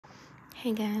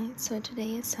Hey guys, so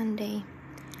today is Sunday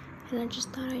and I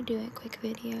just thought I'd do a quick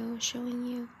video showing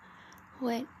you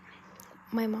what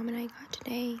my mom and I got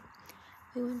today.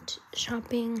 We went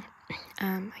shopping.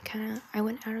 I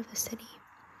went out of the city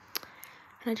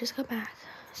and I just got back,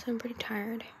 so I'm pretty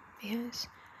tired because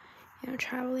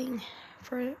traveling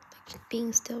for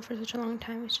being still for such a long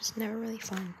time is just never really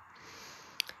fun.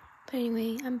 But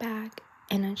anyway, I'm back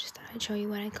and I just thought I'd show you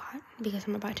what I got because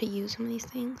I'm about to use some of these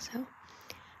things, so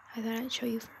I thought I'd show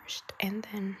you first and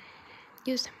then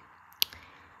use them.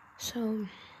 So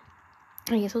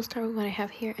I guess we'll start with what I have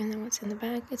here and then what's in the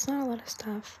bag. It's not a lot of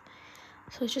stuff,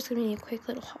 so it's just gonna be a quick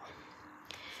little haul.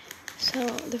 So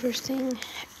the first thing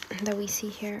that we see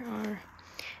here are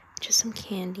just some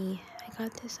candy. I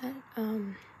got this at a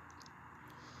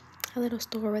little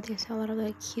store where they sell a lot of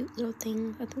like cute little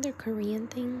things. I think they're Korean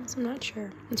things. I'm not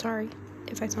sure. I'm sorry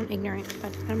if I sound ignorant,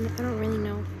 but I don't really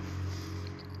know.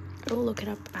 I'll look it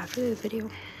up after the video.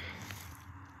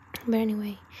 But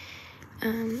anyway,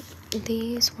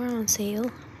 these were on sale,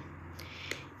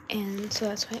 and so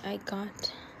that's why I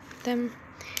got them,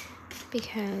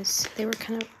 because they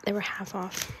were half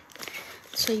off.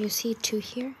 So you see 2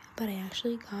 here, but I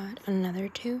actually got another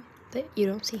 2 that you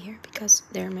don't see here because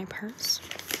they're in my purse.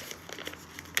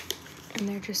 And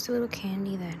they're just a little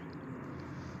candy that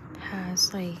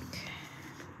has like,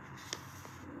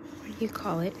 what do you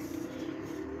call it?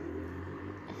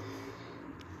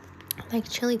 Like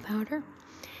chili powder,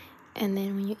 and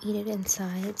then when you eat it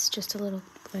inside, it's just a little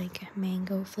like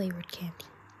mango flavored candy.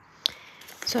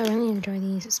 So I really enjoy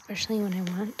these, especially when I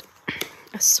want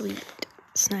a sweet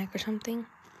snack or something.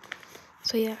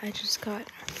 So yeah, I just got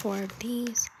 4 of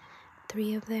these.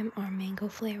 3 of them are mango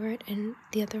flavored and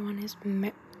the other one is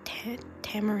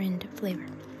tamarind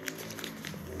flavored.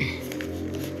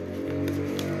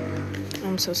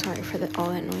 I'm so sorry for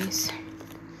all that noise.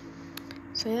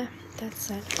 So yeah, that's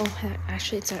that. Oh,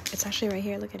 actually, it's actually right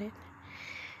here. Look at it.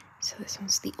 So this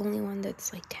one's the only one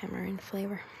that's like tamarind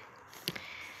flavor,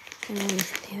 and then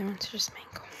the other ones are just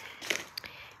mango.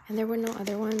 And there were no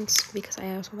other ones because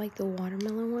I also like the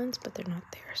watermelon ones, but they're not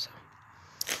there. So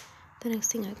the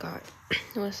next thing I got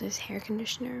was this hair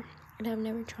conditioner, and I've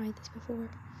never tried this before.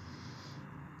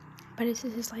 But this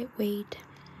is lightweight,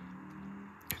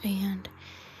 and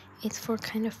it's for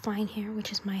kind of fine hair,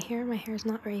 which is my hair. My hair is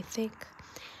not very thick.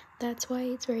 That's why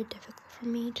it's very difficult for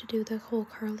me to do the whole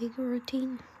curly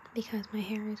routine, because my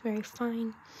hair is very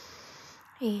fine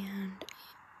and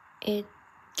it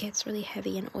gets really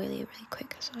heavy and oily really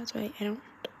quick. So that's why I don't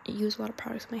use a lot of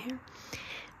products in my hair.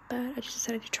 But I just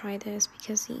decided to try this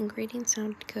because the ingredients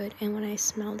sounded good, and when I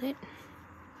smelled it,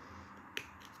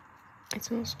 it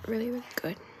smells really, really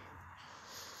good.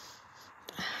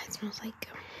 It smells like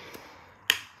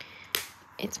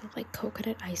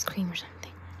coconut ice cream or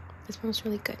something. It smells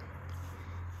really good.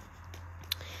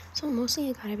 So mostly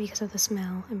I got it because of the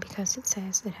smell and because it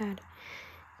says it had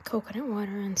coconut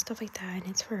water and stuff like that, and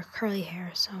it's for curly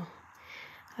hair, so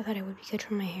I thought it would be good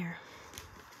for my hair.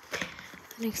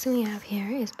 The next thing we have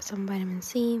here is some vitamin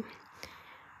C.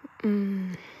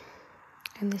 And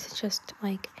this is just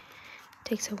like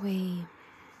takes away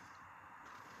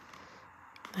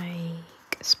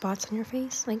like spots on your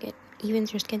face, like it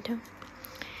evens your skin tone.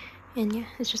 And yeah,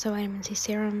 it's just a vitamin C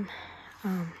serum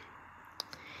from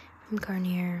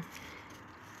Garnier.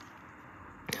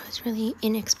 It's really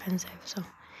inexpensive, so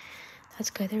that's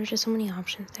good. There were just so many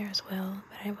options there as well,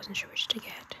 but I wasn't sure which to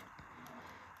get.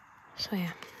 So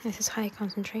yeah, this is high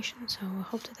concentration, so I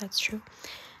hope that that's true.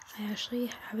 I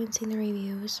actually haven't seen the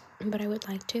reviews, but I would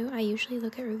like to. I usually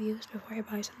look at reviews before I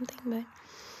buy something, but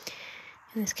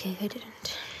in this case I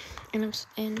didn't.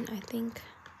 And I think,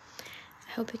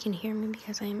 I hope you can hear me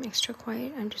because I'm extra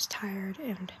quiet. I'm just tired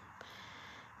and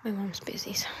my mom's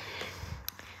busy. So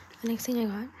the next thing I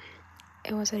got,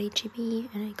 it was at H-E-B,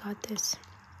 and I got this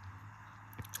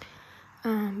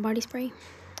body spray,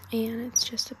 and it's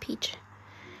just a peach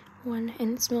one,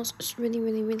 and it smells really,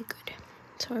 really, really good.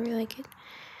 So I really like it,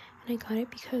 and I got it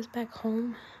because back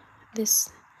home, I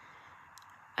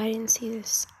didn't see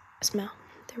this smell.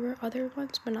 There were other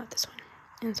ones, but not this one,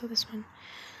 and so this one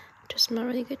just smelled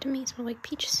really good to me. It smelled like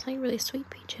peaches, like really sweet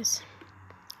peaches.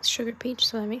 It's sugar peach,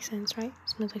 so that makes sense, right? It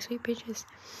smells like sweet peaches.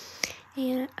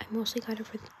 And I mostly got it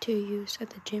to use at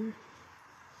the gym.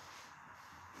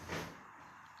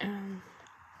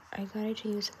 I got it to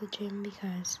use at the gym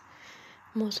because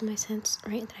most of my scents,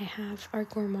 right, that I have are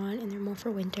gourmand, and they're more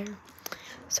for winter.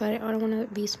 So I don't want to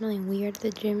be smelling weird at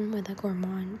the gym with a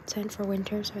gourmand scent for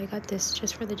winter, so I got this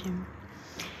just for the gym.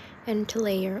 And to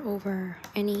layer over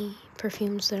any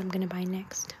perfumes that I'm going to buy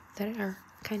next that are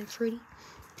kind of fruity.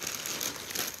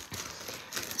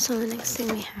 So the next thing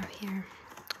we have here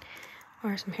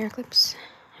are some hair clips,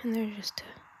 and they're just to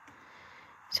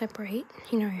separate,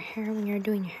 your hair when you're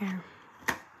doing your hair.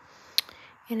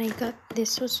 And I got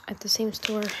this was at the same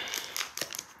store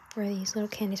where these little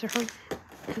candies are from,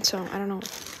 and so I don't know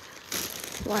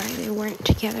why they weren't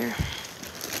together.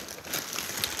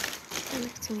 The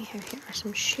next thing we have here are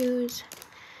some shoes,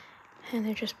 and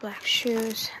they're just black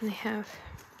shoes, and they have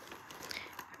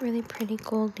a really pretty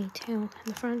gold detail in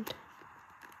the front.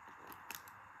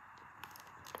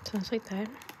 So it's like that,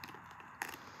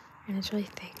 and it's really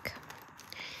thick,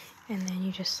 and then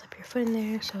you just slip your foot in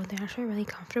there, so they're actually really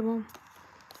comfortable.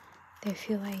 They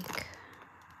feel like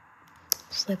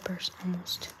slippers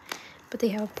almost, but they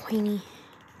have a pointy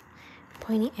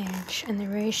edge, and they're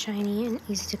very shiny and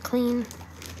easy to clean,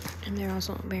 and they're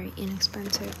also very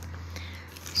inexpensive.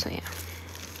 So yeah,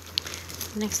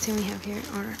 the next thing we have here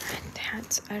are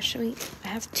hats. Actually, I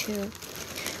have two,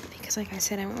 because like I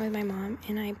said, I went with my mom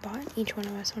and I bought each one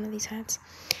of us one of these hats.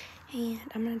 And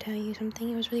I'm gonna tell you something,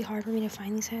 it was really hard for me to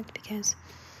find these hats because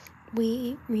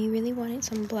we really wanted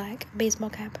some black baseball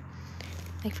cap,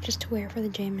 like just to wear for the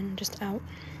gym and just out.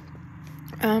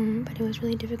 But it was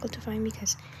really difficult to find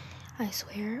because I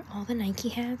swear all the Nike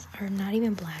hats are not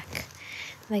even black.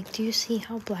 Like, do you see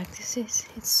how black this is?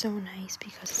 It's so nice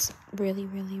because it's really,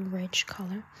 really rich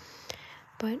color.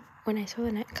 But when I saw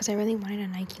because I really wanted a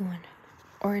Nike one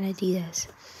or an Adidas,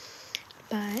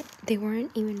 but they weren't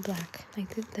even black. Like,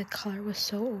 the color was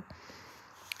so,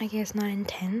 I guess, not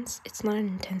intense. It's not an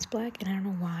intense black, and I don't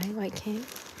know why. Why can't,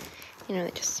 they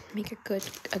just make a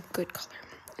good color.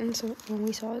 And so when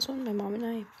we saw this one, my mom and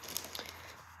I,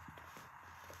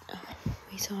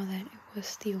 we saw that it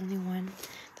was the only one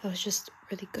that was just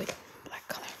really good black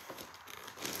color.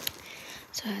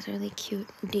 So it has a really cute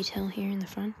detail here in the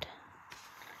front,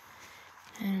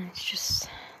 and it's just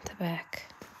the back.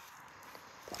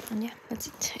 And yeah, that's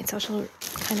it. It's also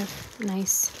kind of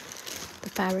nice. The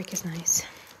fabric is nice.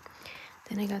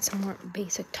 Then I got some more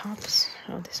basic tops.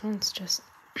 So this one's just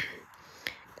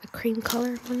a cream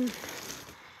color one,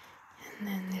 and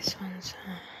then this one's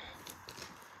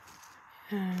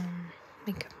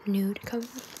like a nude color,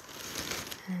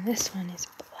 and this one is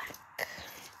black,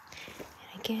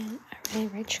 and again a really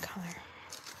rich color.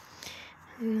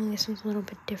 And then this one's a little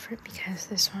bit different because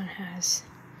this one has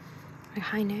a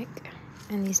high neck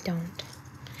and these don't.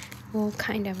 Well,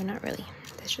 kind of, not really.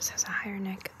 This just has a higher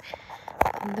neck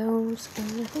than those,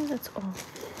 and I think that's all.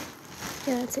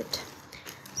 Yeah, that's it.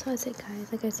 So that's it,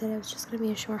 guys. Like I said, it was just gonna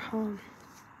be a short haul.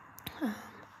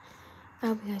 I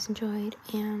hope you guys enjoyed,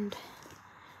 and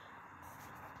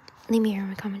leave me your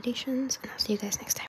recommendations, and I'll see you guys next time.